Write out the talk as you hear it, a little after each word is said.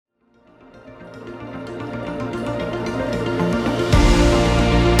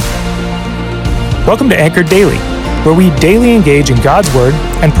Welcome to Anchored Daily, where we daily engage in God's Word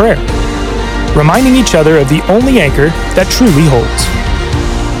and prayer, reminding each other of the only anchor that truly holds.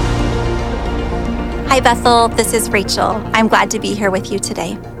 Hi Bethel, this is Rachel. I'm glad to be here with you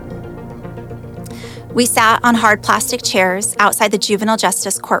today. We sat on hard plastic chairs outside the juvenile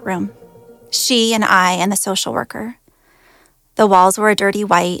justice courtroom. She and I and the social worker. The walls were a dirty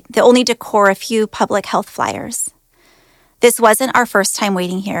white, the only decor a few public health flyers. This wasn't our first time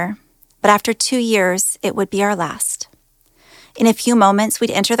waiting here, but after 2 years, it would be our last. In a few moments, we'd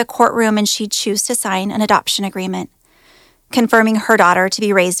enter the courtroom and she'd choose to sign an adoption agreement, confirming her daughter to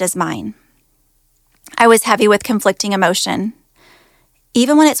be raised as mine. I was heavy with conflicting emotion.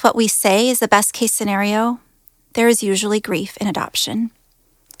 Even when it's what we say is the best case scenario, there is usually grief in adoption.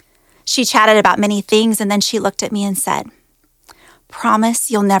 She chatted about many things and then she looked at me and said, "Promise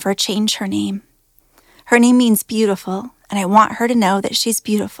you'll never change her name. Her name means beautiful, and I want her to know that she's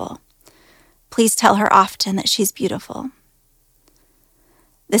beautiful. Please tell her often that she's beautiful."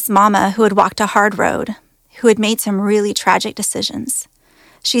 This mama who had walked a hard road, who had made some really tragic decisions,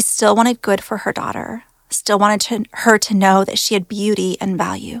 she still wanted good for her daughter, still wanted her to know that she had beauty and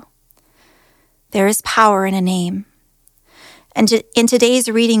value. There is power in a name. And in today's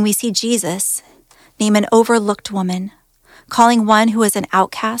reading, we see Jesus name an overlooked woman, calling one who is an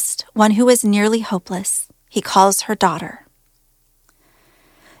outcast, one who is nearly hopeless. He calls her daughter.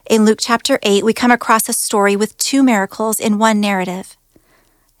 In Luke chapter 8, we come across a story with 2 miracles in one narrative.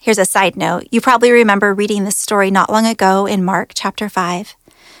 Here's a side note. You probably remember reading this story not long ago in Mark chapter 5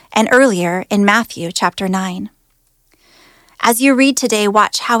 and earlier in Matthew chapter 9. As you read today,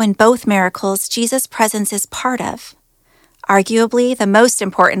 watch how in both miracles, Jesus' presence is part of, arguably the most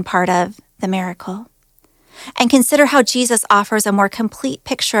important part of, the miracle. And consider how Jesus offers a more complete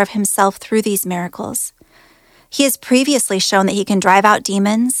picture of himself through these miracles. He has previously shown that he can drive out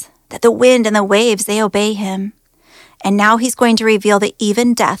demons, that the wind and the waves, they obey him. And now he's going to reveal that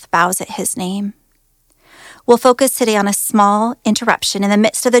even death bows at his name. We'll focus today on a small interruption in the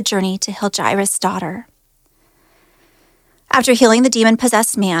midst of the journey to heal Jairus' daughter. After healing the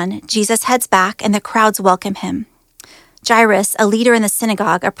demon-possessed man, Jesus heads back and the crowds welcome him. Jairus, a leader in the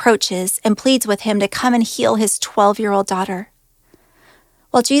synagogue, approaches and pleads with him to come and heal his 12-year-old daughter.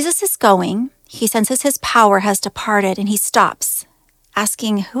 While Jesus is going, he senses his power has departed and he stops,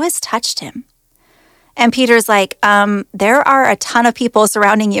 asking who has touched him. And Peter's like, there are a ton of people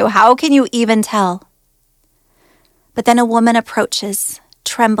surrounding you. How can you even tell? But then a woman approaches,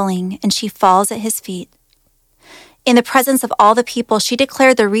 trembling, and she falls at his feet. In the presence of all the people, she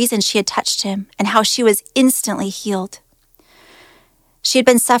declared the reason she had touched him and how she was instantly healed. She had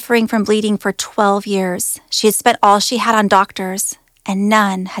been suffering from bleeding for 12 years. She had spent all she had on doctors, and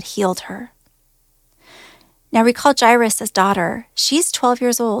none had healed her. Now recall Jairus' daughter. She's 12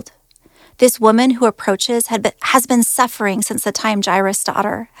 years old. This woman who approaches has been suffering since the time Jairus'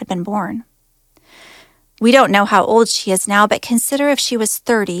 daughter had been born. We don't know how old she is now, but consider if she was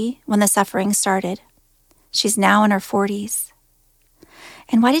 30 when the suffering started. She's now in her 40s.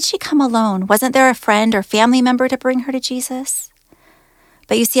 And why did she come alone? Wasn't there a friend or family member to bring her to Jesus?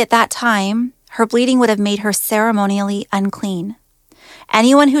 But you see, at that time, her bleeding would have made her ceremonially unclean.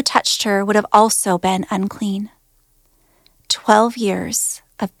 Anyone who touched her would have also been unclean. 12 years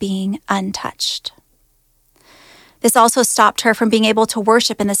of being untouched. This also stopped her from being able to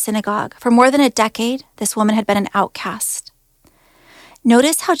worship in the synagogue. For more than a decade, this woman had been an outcast.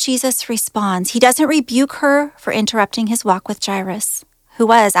 Notice how Jesus responds. He doesn't rebuke her for interrupting his walk with Jairus, who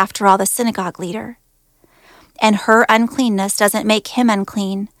was, after all, the synagogue leader. And her uncleanness doesn't make him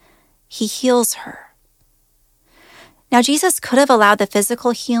unclean. He heals her. Now, Jesus could have allowed the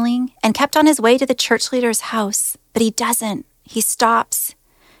physical healing and kept on his way to the church leader's house, but he doesn't. He stops.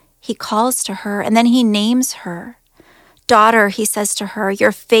 He calls to her, and then he names her. "Daughter," he says to her,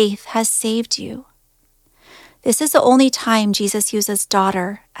 "your faith has saved you." This is the only time Jesus uses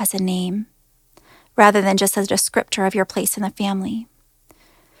daughter as a name, rather than just as a descriptor of your place in the family.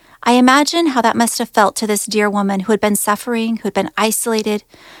 I imagine how that must have felt to this dear woman who had been suffering, who had been isolated,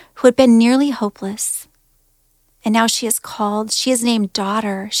 who had been nearly hopeless. And now she is called, she is named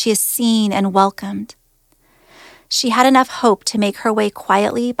daughter, she is seen and welcomed. She had enough hope to make her way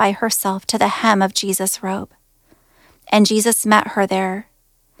quietly by herself to the hem of Jesus' robe. And Jesus met her there.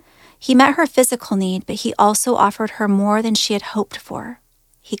 He met her physical need, but he also offered her more than she had hoped for.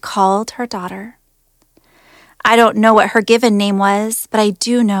 He called her daughter. I don't know what her given name was, but I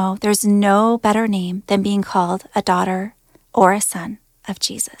do know there's no better name than being called a daughter or a son of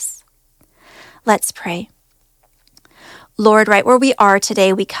Jesus. Let's pray. Lord, right where we are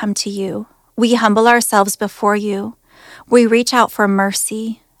today, we come to you. We humble ourselves before you. We reach out for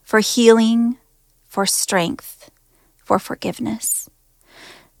mercy, for healing, for strength, for forgiveness.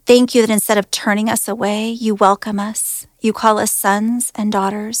 Thank you that instead of turning us away, you welcome us. You call us sons and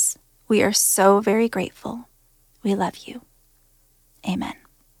daughters. We are so very grateful. We love you. Amen.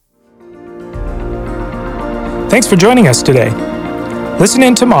 Thanks for joining us today. Listen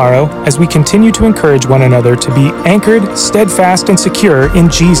in tomorrow as we continue to encourage one another to be anchored, steadfast, and secure in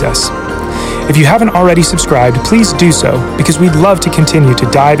Jesus. If you haven't already subscribed, please do so, because we'd love to continue to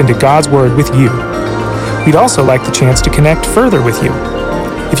dive into God's Word with you. We'd also like the chance to connect further with you.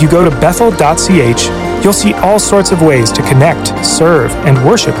 If you go to bethel.ch, you'll see all sorts of ways to connect, serve, and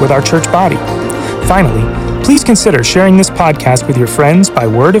worship with our church body. Finally, please consider sharing this podcast with your friends by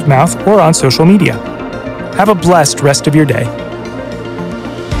word of mouth or on social media. Have a blessed rest of your day.